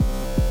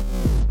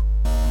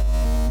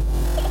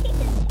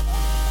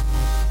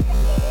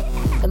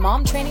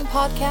Mom Training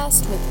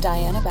Podcast with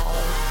Diana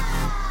Ballard.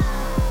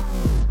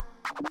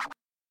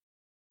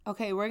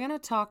 Okay, we're going to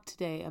talk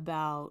today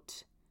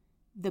about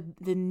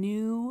the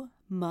new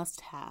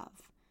must-have.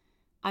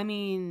 I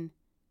mean,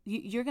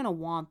 you're going to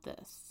want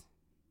this.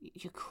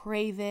 You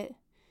crave it.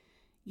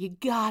 You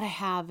gotta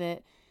have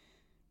it.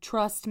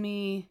 Trust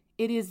me,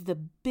 it is the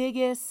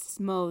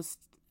biggest, most,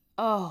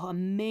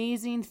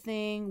 amazing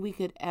thing we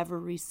could ever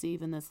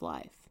receive in this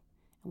life.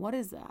 And what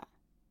is that?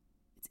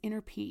 It's inner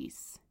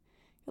peace.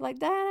 You're like,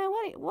 Diana,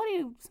 what are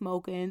you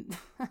smoking?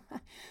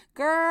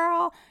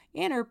 Girl,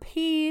 inner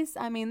peace.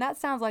 I mean, that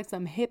sounds like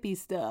some hippie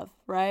stuff,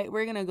 right?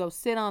 We're going to go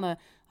sit on a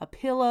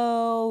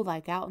pillow,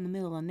 like out in the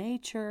middle of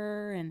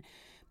nature, and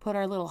put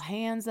our little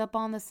hands up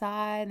on the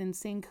side and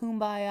sing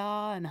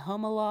Kumbaya and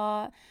hum a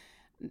lot.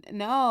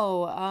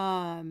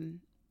 No,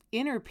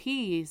 inner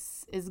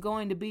peace is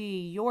going to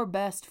be your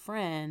best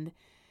friend,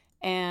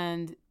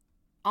 and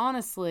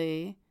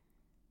honestly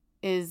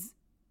is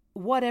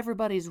what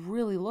everybody's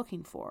really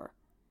looking for.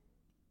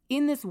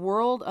 In this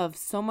world of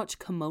so much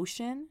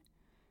commotion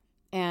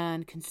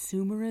and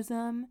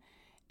consumerism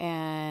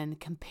and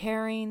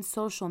comparing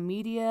social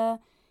media,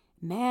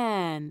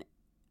 man,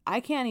 I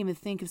can't even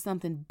think of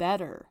something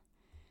better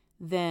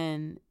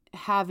than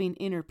having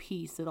inner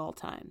peace at all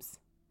times.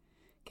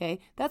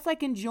 Okay? That's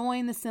like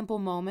enjoying the simple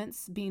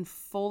moments, being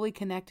fully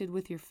connected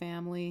with your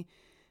family,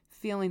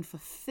 feeling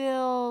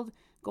fulfilled,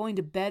 going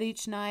to bed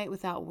each night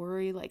without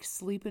worry, like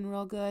sleeping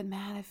real good.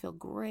 Man, I feel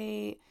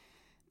great.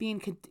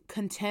 Being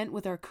content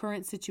with our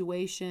current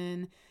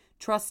situation,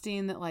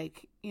 trusting that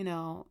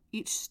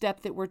each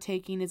step that we're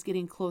taking is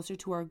getting closer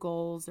to our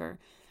goals, or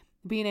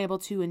being able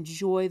to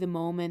enjoy the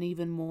moment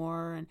even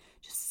more, and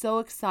just so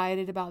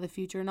excited about the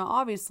future. Now,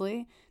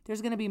 obviously,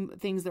 there's going to be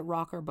things that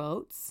rock our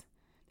boats.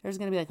 There's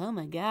going to be like, oh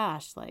my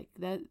gosh,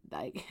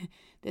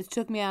 this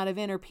took me out of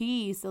inner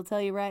peace. I'll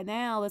tell you right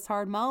now, this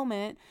hard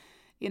moment,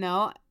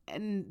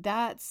 and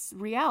that's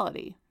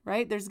reality,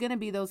 right? There's going to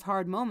be those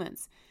hard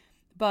moments.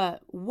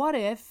 But what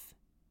if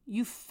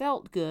you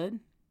felt good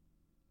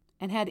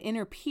and had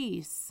inner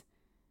peace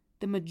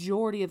the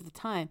majority of the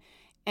time?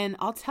 And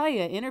I'll tell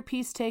you, inner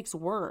peace takes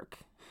work.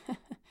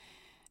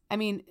 I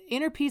mean,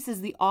 inner peace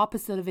is the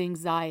opposite of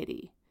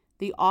anxiety,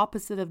 the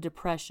opposite of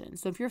depression.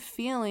 So if you're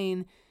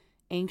feeling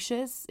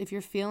anxious, if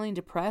you're feeling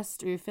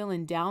depressed, or you're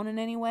feeling down in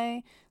any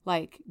way,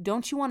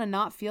 don't you want to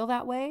not feel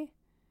that way?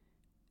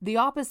 The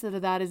opposite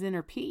of that is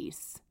inner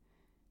peace.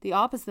 The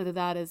opposite of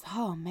that is,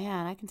 oh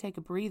man, I can take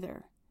a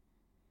breather.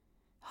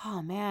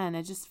 Oh man,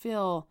 I just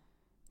feel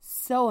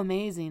so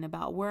amazing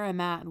about where I'm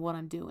at and what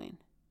I'm doing.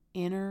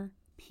 Inner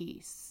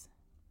peace.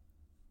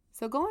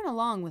 So going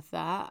along with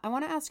that, I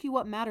want to ask you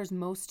what matters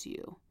most to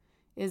you.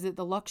 Is it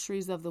the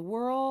luxuries of the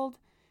world?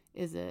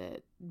 Is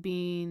it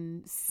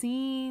being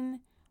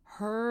seen,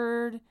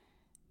 heard,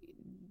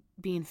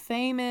 being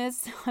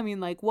famous? I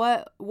mean,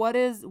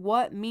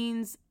 what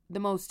means the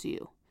most to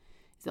you?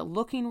 Is it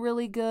looking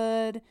really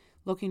good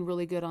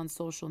on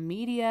social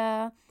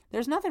media?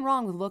 There's nothing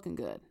wrong with looking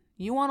good.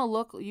 You want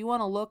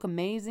to look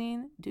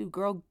amazing? Dude,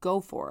 girl,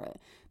 go for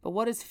it. But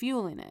what is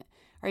fueling it?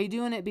 Are you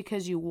doing it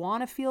because you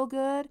want to feel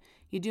good?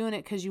 You doing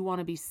it because you want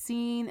to be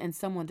seen and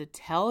someone to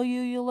tell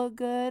you look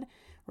good,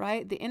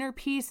 right? The inner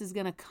peace is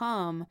going to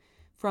come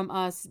from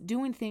us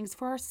doing things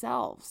for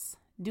ourselves,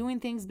 doing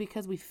things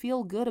because we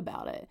feel good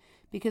about it,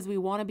 because we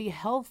want to be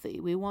healthy.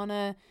 We want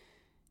to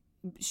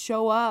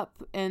show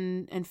up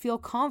and feel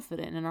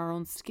confident in our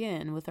own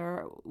skin with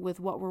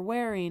what we're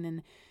wearing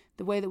and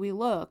the way that we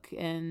look.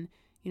 And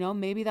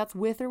maybe that's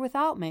with or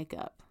without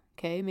makeup.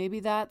 Okay, maybe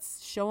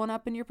that's showing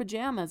up in your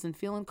pajamas and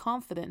feeling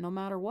confident no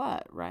matter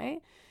what,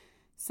 right?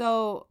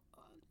 So,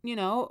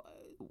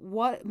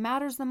 what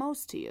matters the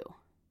most to you?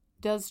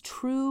 Does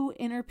true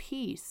inner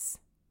peace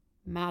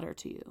matter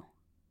to you?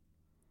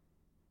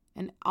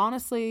 And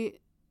honestly,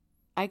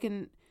 I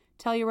can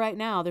tell you right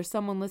now, there's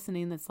someone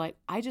listening that's like,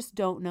 I just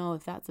don't know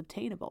if that's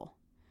obtainable.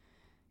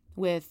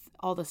 With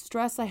all the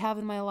stress I have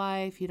in my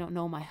life, you don't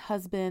know my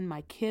husband,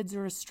 my kids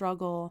are a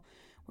struggle.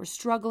 We're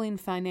struggling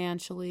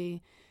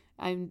financially.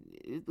 I'm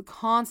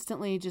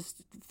constantly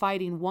just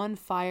fighting one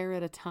fire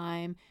at a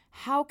time.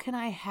 How can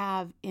I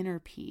have inner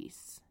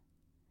peace?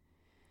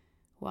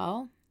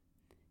 Well,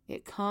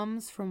 it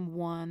comes from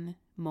one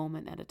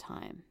moment at a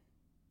time.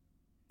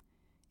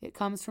 It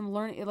comes from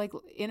learning.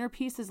 Inner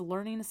peace is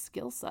learning a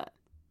skill set.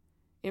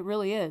 It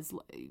really is.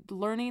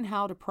 Learning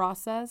how to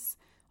process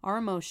our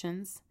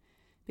emotions,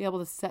 be able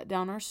to set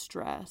down our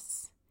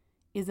stress,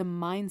 is a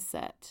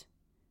mindset,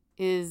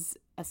 is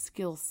a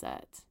skill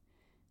set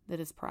that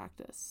is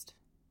practiced.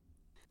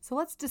 So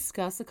let's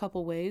discuss a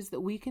couple ways that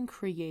we can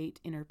create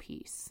inner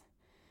peace.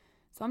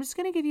 So I'm just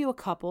going to give you a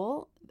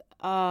couple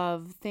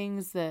of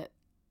things that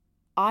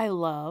I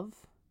love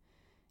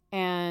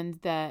and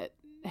that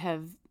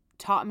have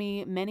taught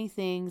me many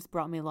things,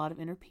 brought me a lot of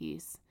inner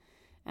peace.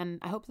 And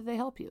I hope that they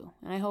help you.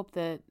 And I hope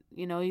that,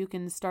 you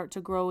can start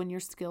to grow in your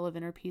skill of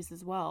inner peace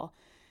as well.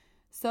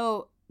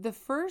 So the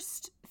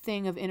first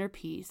thing of inner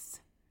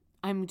peace,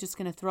 I'm just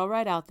going to throw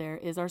right out there,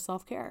 is our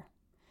self-care.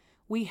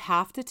 We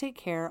have to take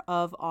care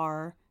of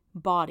our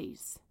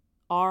bodies.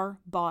 Our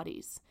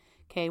bodies.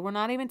 Okay, we're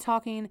not even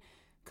talking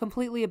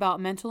completely about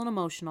mental and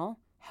emotional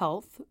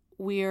health.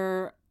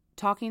 We're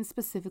talking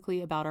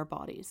specifically about our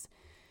bodies,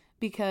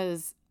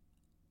 because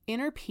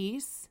inner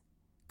peace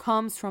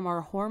comes from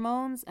our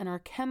hormones and our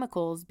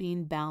chemicals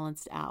being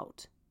balanced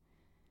out.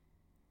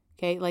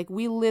 Okay, like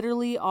we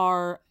literally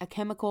are a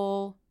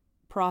chemical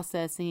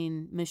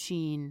processing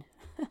machine,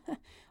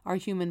 our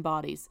human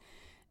bodies.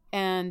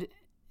 And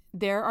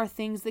there are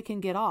things that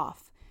can get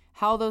off.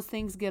 How those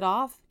things get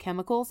off: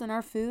 chemicals in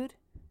our food,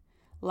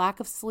 lack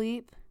of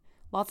sleep,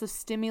 lots of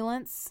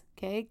stimulants,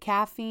 okay,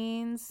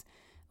 caffeines,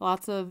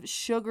 lots of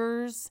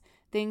sugars,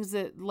 things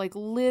that like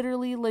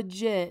literally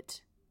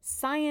legit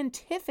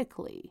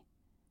scientifically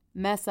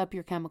mess up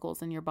your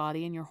chemicals in your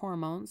body and your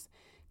hormones,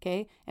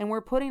 okay? And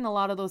we're putting a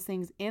lot of those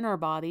things in our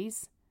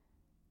bodies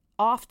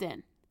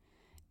often.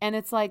 And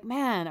it's like,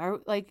 man,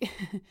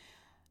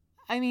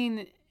 I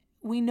mean,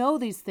 we know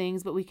these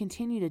things, but we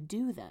continue to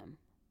do them,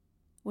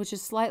 which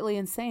is slightly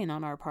insane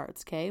on our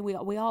parts, okay?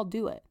 We all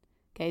do it,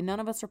 okay? None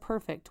of us are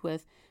perfect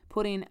with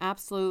putting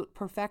absolute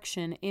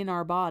perfection in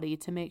our body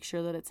to make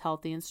sure that it's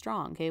healthy and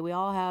strong, okay? We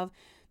all have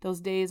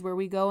those days where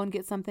we go and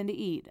get something to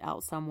eat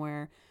out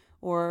somewhere,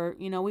 or,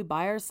 we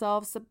buy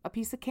ourselves a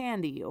piece of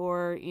candy,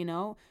 or,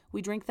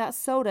 we drink that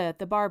soda at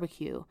the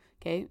barbecue,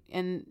 okay?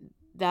 And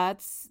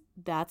that's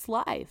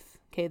life,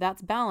 okay?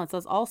 That's balance.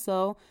 That's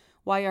also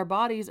why our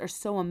bodies are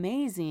so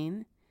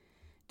amazing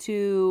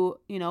to,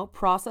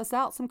 process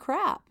out some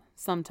crap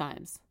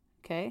sometimes,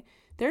 okay?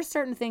 There's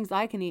certain things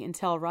I can eat and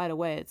tell right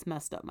away it's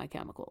messed up my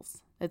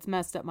chemicals. It's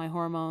messed up my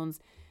hormones,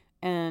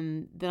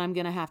 and then I'm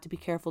going to have to be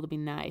careful to be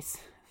nice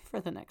for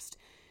the next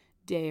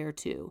day or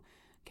two,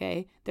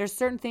 okay? There's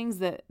certain things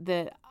that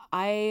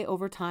I,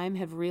 over time,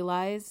 have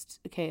realized,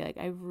 okay, like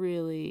I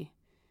really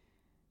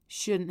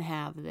shouldn't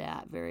have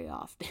that very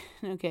often,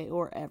 okay,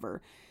 or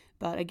ever.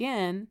 But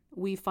again,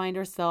 we find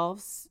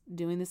ourselves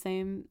doing the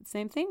same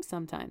thing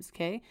sometimes,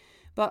 okay?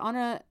 But on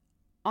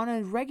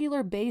a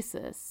regular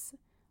basis,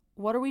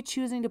 what are we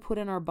choosing to put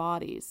in our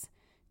bodies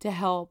to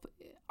help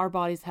our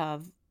bodies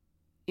have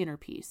inner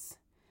peace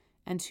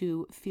and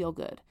to feel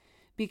good?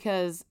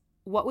 Because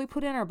what we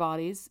put in our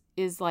bodies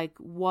is like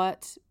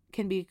what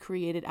can be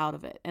created out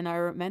of it. And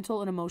our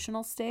mental and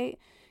emotional state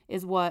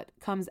is what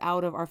comes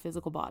out of our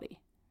physical body.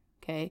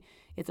 Okay?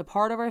 It's a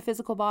part of our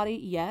physical body,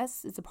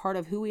 yes. It's a part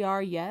of who we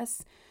are,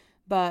 yes.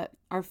 But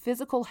our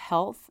physical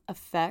health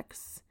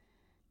affects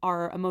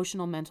our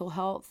emotional, mental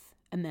health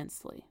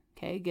immensely.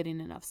 Okay? Getting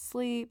enough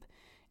sleep.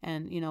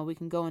 And, we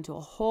can go into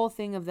a whole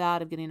thing of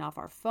that, of getting off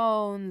our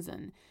phones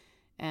and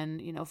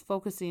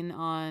focusing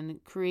on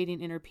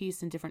creating inner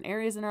peace in different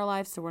areas in our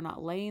life, so we're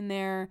not laying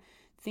there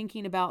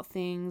thinking about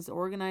things,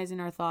 organizing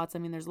our thoughts. I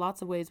mean, there's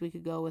lots of ways we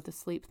could go with the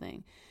sleep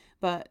thing.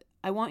 But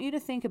I want you to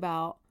think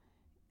about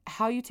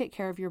how you take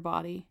care of your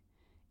body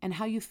and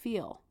how you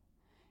feel.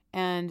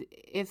 And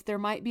if there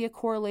might be a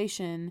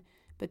correlation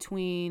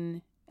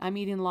between I'm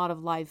eating a lot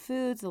of live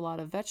foods, a lot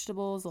of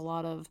vegetables, a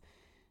lot of,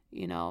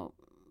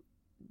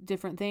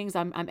 different things.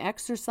 I'm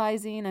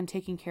exercising, I'm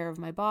taking care of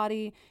my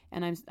body,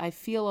 and I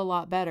feel a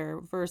lot better,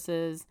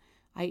 versus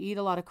I eat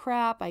a lot of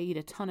crap, I eat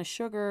a ton of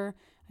sugar,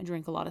 I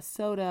drink a lot of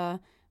soda,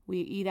 we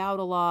eat out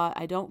a lot,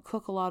 I don't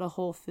cook a lot of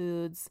whole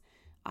foods,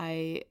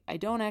 I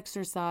don't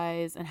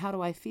exercise, and how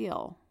do I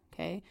feel?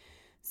 Okay?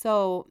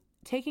 So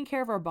taking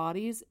care of our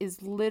bodies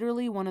is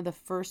literally one of the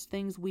first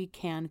things we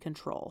can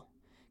control.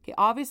 Okay,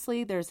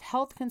 obviously there's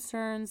health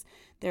concerns,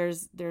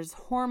 there's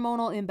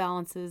hormonal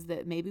imbalances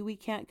that maybe we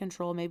can't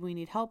control, maybe we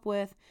need help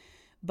with,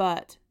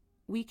 but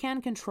we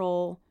can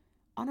control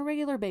on a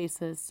regular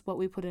basis what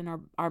we put in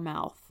our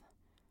mouth,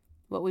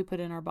 what we put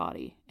in our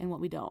body, and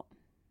what we don't.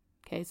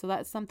 Okay, so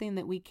that's something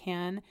that we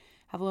can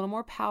have a little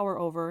more power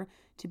over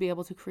to be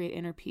able to create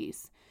inner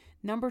peace.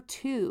 Number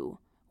 2,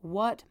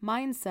 what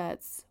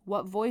mindsets,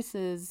 what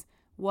voices,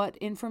 what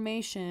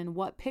information,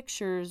 what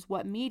pictures,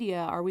 what media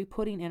are we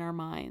putting in our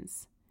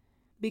minds?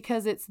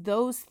 Because it's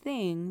those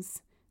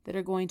things that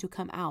are going to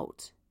come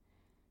out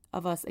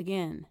of us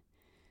again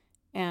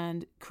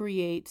and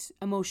create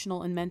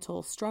emotional and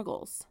mental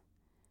struggles.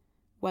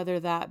 Whether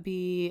that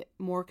be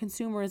more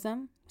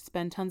consumerism,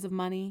 spend tons of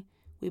money,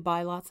 we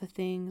buy lots of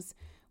things,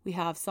 we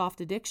have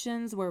soft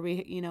addictions where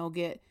we,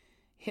 get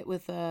hit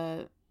with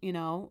a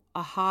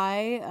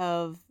high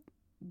of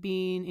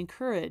being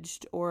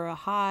encouraged, or a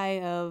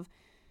high of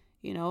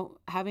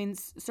having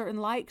certain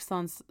likes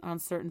on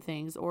certain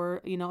things,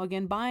 or,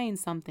 again, buying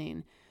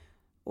something,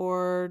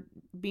 or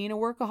being a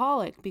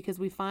workaholic because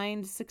we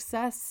find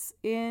success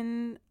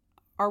in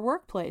our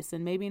workplace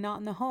and maybe not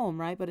in the home,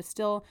 right? But it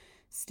still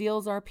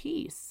steals our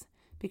peace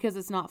because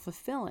it's not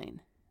fulfilling,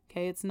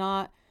 okay? It's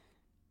not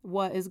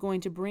what is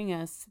going to bring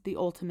us the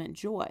ultimate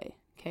joy,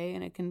 okay?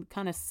 And it can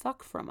kind of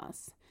suck from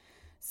us.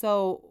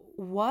 So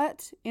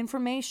what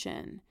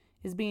information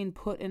is being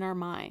put in our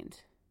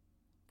mind,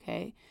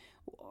 okay?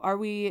 Are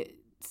we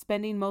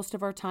spending most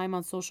of our time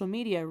on social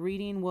media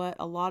reading what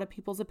a lot of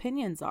people's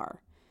opinions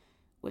are,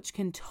 which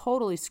can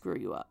totally screw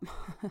you up?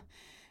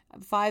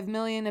 5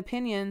 million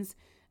opinions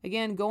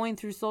Again, going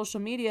through social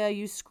media,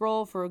 you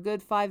scroll for a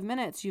good 5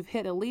 minutes, you've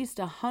hit at least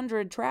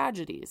 100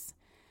 tragedies,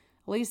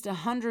 at least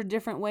 100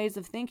 different ways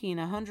of thinking,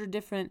 100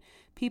 different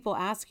people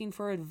asking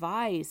for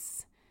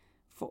advice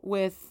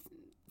with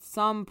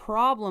some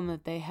problem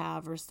that they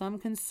have or some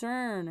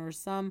concern or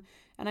some,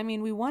 and I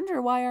mean, we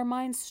wonder why our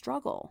minds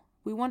struggle.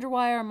 We wonder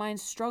why our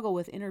minds struggle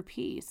with inner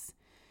peace,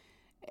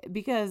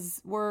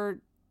 because we're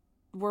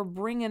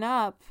bringing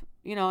up,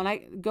 and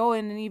I go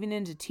in and even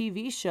into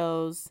TV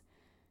shows.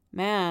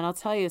 Man, I'll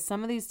tell you,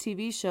 some of these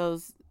TV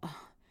shows,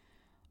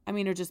 I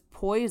mean, are just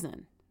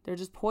poison. They're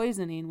just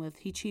poisoning with,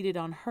 he cheated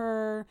on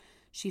her,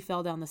 she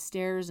fell down the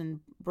stairs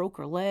and broke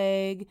her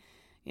leg,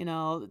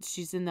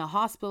 she's in the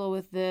hospital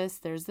with this,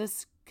 there's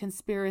this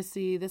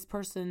conspiracy, this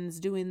person's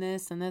doing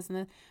this and this and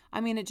that.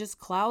 I mean, it just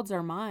clouds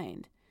our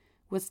mind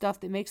with stuff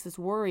that makes us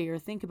worry or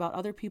think about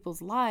other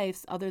people's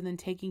lives other than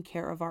taking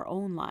care of our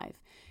own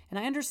life. And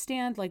I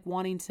understand like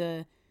wanting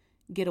to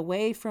get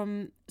away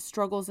from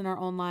struggles in our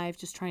own life,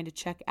 just trying to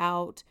check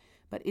out,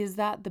 but is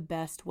that the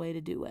best way to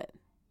do it?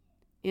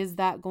 Is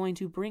that going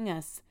to bring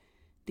us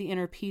the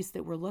inner peace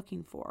that we're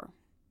looking for?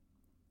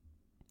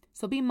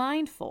 So be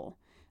mindful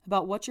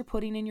about what you're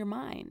putting in your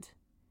mind.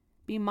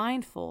 Be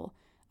mindful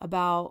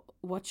about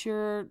what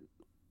you're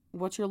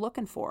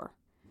looking for,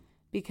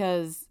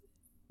 because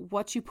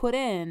what you put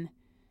in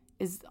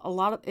is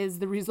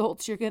the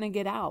results you're going to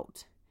get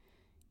out.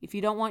 If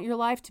you don't want your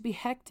life to be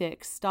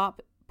hectic,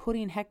 stop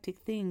putting hectic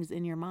things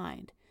in your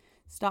mind.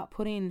 Stop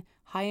putting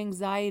high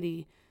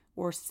anxiety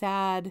or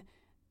sad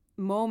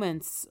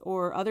moments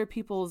or other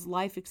people's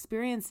life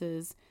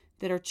experiences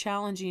that are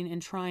challenging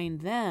and trying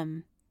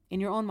them in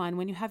your own mind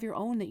when you have your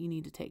own that you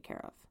need to take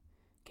care of.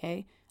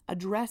 Okay?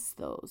 Address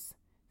those.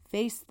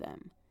 Face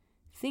them.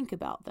 Think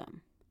about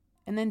them.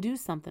 And then do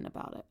something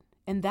about it.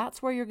 And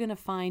that's where you're going to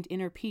find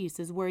inner peace,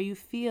 is where you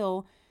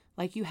feel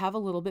like you have a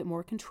little bit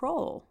more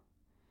control,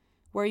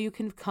 where you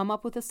can come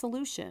up with a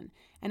solution.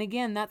 And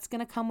again, that's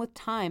going to come with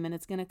time, and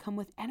it's going to come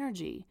with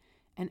energy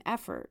and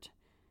effort,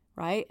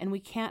 right? And we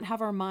can't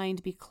have our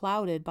mind be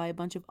clouded by a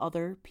bunch of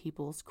other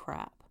people's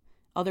crap,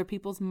 other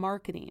people's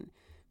marketing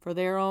for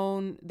their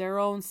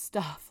own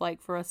stuff,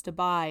 like for us to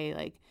buy,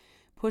 like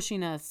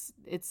pushing us.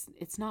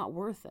 It's not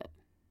worth it.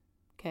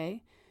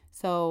 Okay?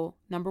 So,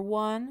 number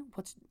one,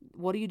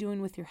 what are you doing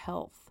with your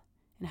health?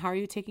 And how are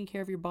you taking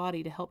care of your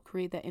body to help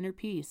create that inner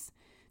peace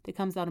that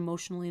comes out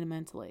emotionally and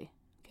mentally?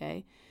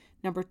 Okay?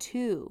 Number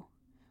two,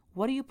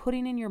 what are you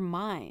putting in your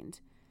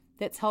mind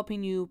that's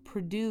helping you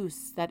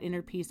produce that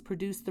inner peace,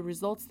 produce the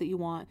results that you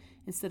want,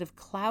 instead of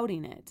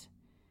clouding it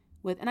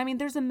with, and I mean,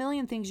 there's a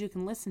million things you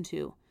can listen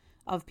to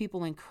of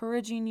people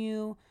encouraging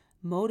you,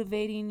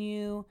 motivating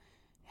you,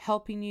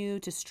 helping you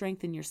to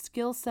strengthen your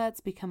skill sets,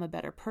 become a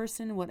better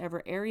person,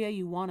 whatever area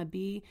you want to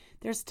be.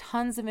 There's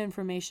tons of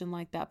information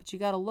like that, but you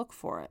got to look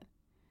for it.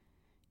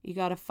 You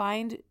got to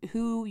find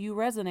who you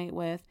resonate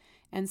with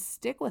and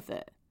stick with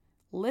it.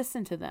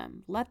 Listen to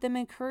them. Let them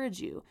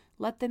encourage you.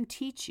 Let them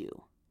teach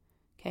you.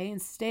 Okay?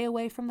 And stay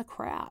away from the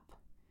crap.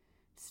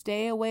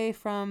 Stay away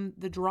from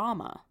the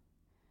drama.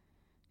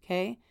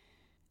 Okay?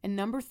 And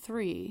number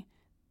three,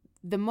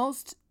 the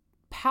most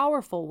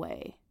powerful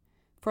way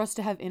for us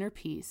to have inner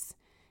peace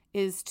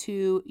is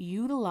to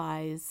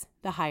utilize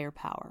the higher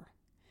power.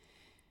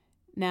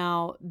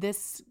 Now,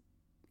 this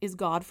is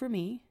God for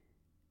me.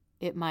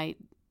 It might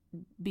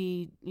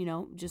be,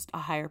 just a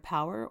higher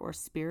power or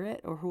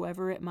spirit or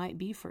whoever it might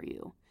be for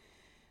you.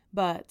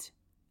 But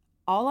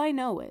all I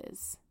know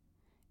is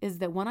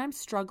that when I'm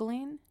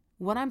struggling,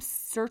 when I'm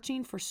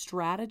searching for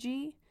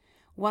strategy,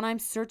 when I'm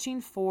searching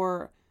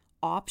for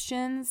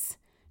options,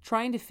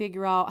 trying to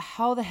figure out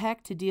how the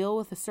heck to deal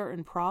with a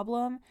certain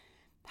problem,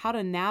 how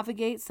to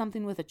navigate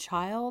something with a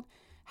child,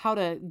 how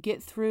to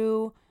get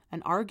through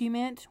an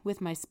argument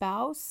with my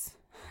spouse,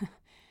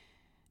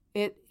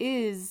 it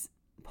is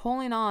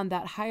pulling on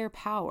that higher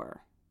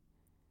power,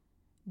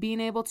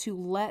 being able to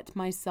let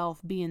myself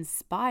be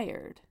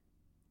inspired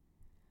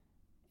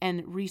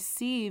and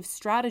receive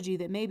strategy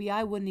that maybe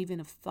I wouldn't even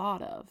have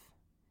thought of.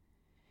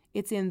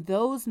 It's in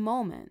those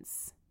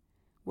moments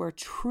where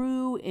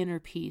true inner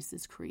peace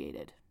is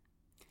created.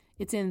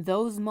 It's in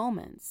those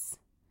moments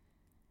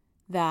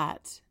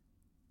that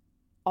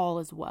all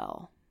is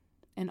well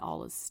and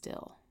all is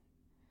still.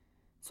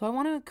 So I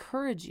want to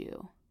encourage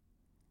you,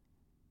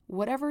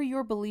 whatever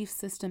your belief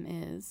system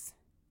is,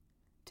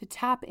 to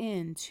tap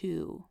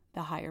into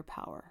the higher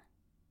power,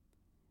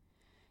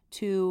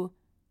 to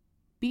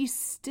be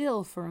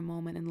still for a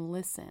moment and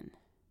listen.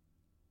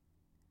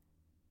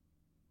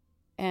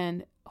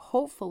 And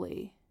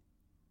hopefully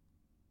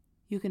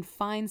you can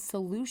find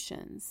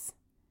solutions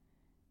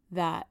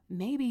that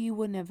maybe you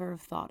would never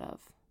have thought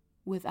of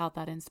without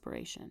that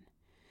inspiration,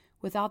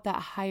 without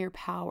that higher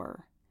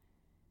power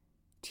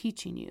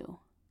teaching you,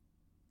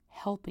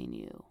 helping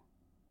you,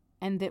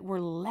 and that we're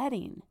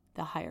letting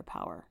the higher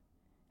power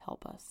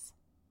help us.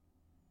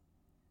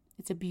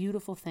 It's a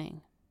beautiful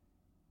thing.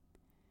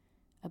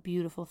 A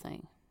beautiful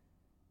thing.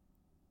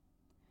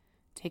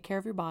 Take care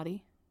of your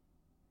body.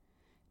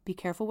 Be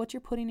careful what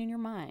you're putting in your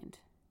mind.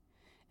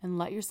 and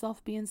let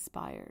yourself be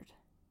inspired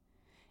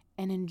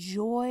and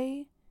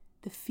enjoy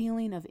the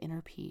feeling of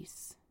inner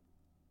peace.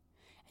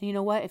 And you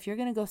know what? If you're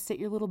going to go sit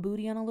your little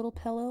booty on a little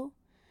pillow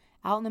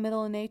out in the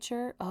middle of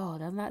nature, oh,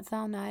 doesn't that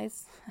sound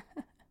nice?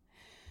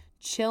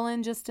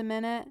 Chilling just a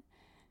minute,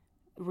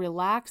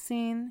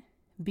 relaxing,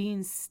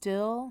 being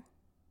still,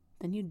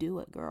 then you do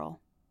it, girl.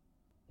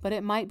 But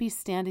it might be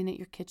standing at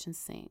your kitchen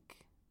sink.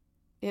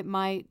 It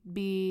might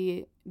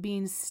be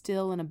being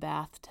still in a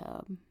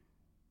bathtub.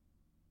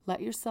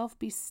 Let yourself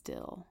be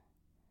still.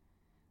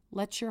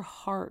 Let your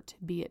heart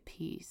be at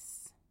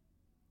peace.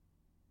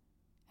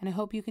 And I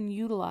hope you can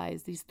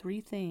utilize these 3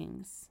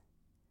 things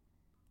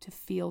to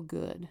feel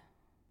good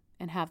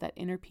and have that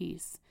inner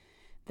peace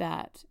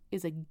that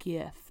is a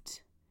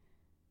gift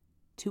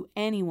to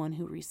anyone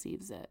who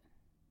receives it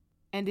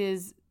and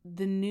is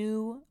the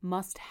new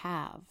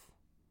must-have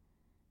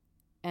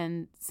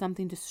and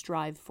something to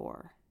strive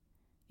for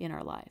in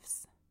our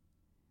lives.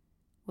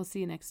 We'll see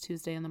you next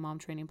Tuesday on the Mom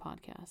Training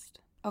Podcast.